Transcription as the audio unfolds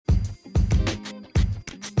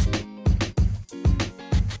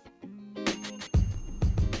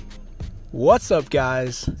What's up,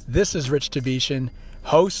 guys? This is Rich Tabishan,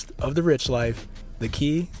 host of The Rich Life, the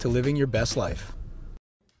key to living your best life.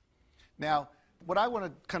 Now, what I want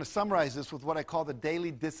to kind of summarize this with what I call the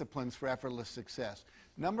daily disciplines for effortless success.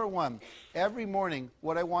 Number one, every morning,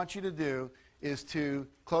 what I want you to do is to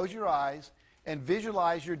close your eyes and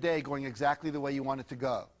visualize your day going exactly the way you want it to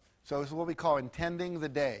go. So this is what we call intending the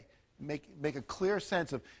day. Make a clear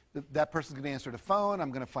sense of that person's going to answer the phone, I'm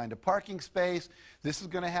going to find a parking space, this is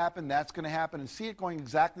going to happen, that's going to happen, and see it going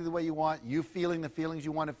exactly the way you want, you feeling the feelings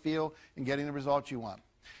you want to feel, and getting the results you want.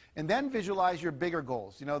 And then visualize your bigger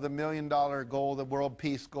goals, the $1 million goal, the world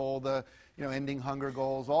peace goal, the ending hunger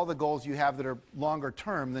goals, all the goals you have that are longer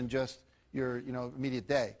term than just your immediate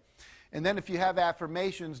day. And then if you have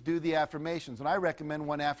affirmations, do the affirmations. And I recommend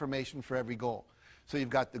one affirmation for every goal. So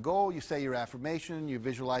you've got the goal, you say your affirmation, you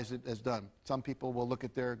visualize it as done. Some people will look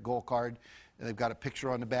at their goal card, and they've got a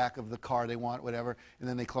picture on the back of the car they want, whatever, and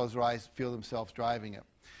then they close their eyes, feel themselves driving it.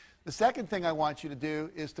 The second thing I want you to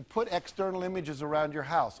do is to put external images around your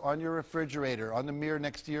house, on your refrigerator, on the mirror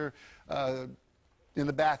next to your, in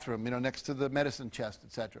the bathroom, next to the medicine chest,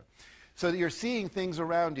 etc. So that you're seeing things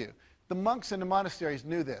around you. The monks in the monasteries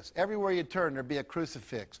knew this. Everywhere you turn, there'd be a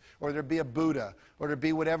crucifix, or there'd be a Buddha, or there'd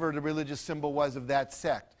be whatever the religious symbol was of that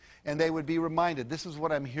sect. And they would be reminded, this is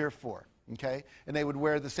what I'm here for, okay? And they would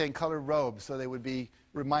wear the same colored robes, so they would be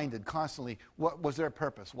reminded constantly, what was their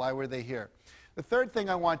purpose? Why were they here? The third thing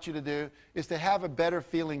I want you to do is to have a better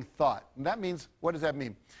feeling thought. And that means, what does that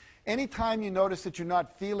mean? Anytime you notice that you're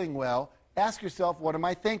not feeling well, ask yourself, what am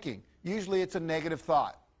I thinking? Usually it's a negative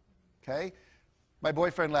thought, okay? My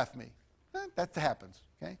boyfriend left me. That happens,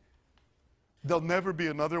 okay? There'll never be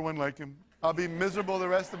another one like him. I'll be miserable the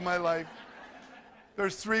rest of my life.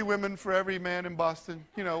 There's 3 women for every man in Boston,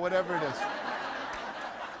 whatever it is.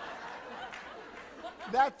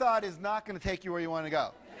 That thought is not going to take you where you want to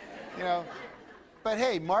go, But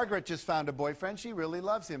hey, Margaret just found a boyfriend. She really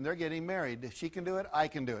loves him. They're getting married. If she can do it, I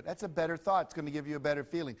can do it. That's a better thought. It's going to give you a better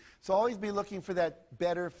feeling. So always be looking for that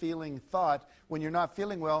better feeling thought. When you're not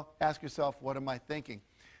feeling well, ask yourself, what am I thinking?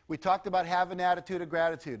 We talked about having an attitude of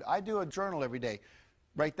gratitude. I do a journal every day.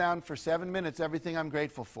 Write down for 7 minutes everything I'm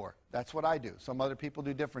grateful for. That's what I do. Some other people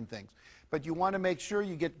do different things. But you want to make sure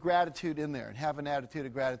you get gratitude in there and have an attitude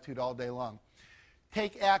of gratitude all day long.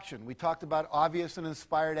 Take action. We talked about obvious and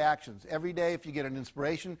inspired actions. Every day, if you get an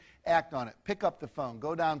inspiration, act on it. Pick up the phone.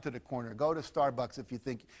 Go down to the corner. Go to Starbucks if you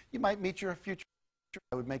think you might meet your future.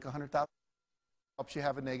 I would make $100,000. Helps you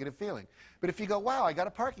have a negative feeling. But if you go, wow, I got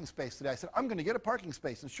a parking space today. I said, I'm going to get a parking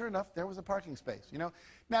space. And sure enough, there was a parking space.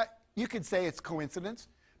 Now, you could say it's coincidence.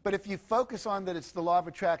 But if you focus on that it's the law of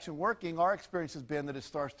attraction working, our experience has been that it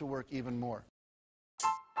starts to work even more.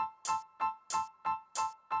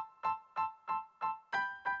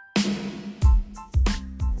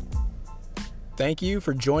 Thank you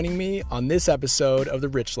for joining me on this episode of The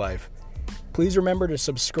Rich Life. Please remember to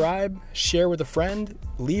subscribe, share with a friend,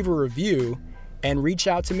 leave a review, and reach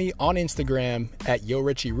out to me on Instagram at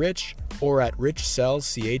YoRichieRich or at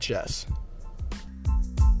RichSellsCHS.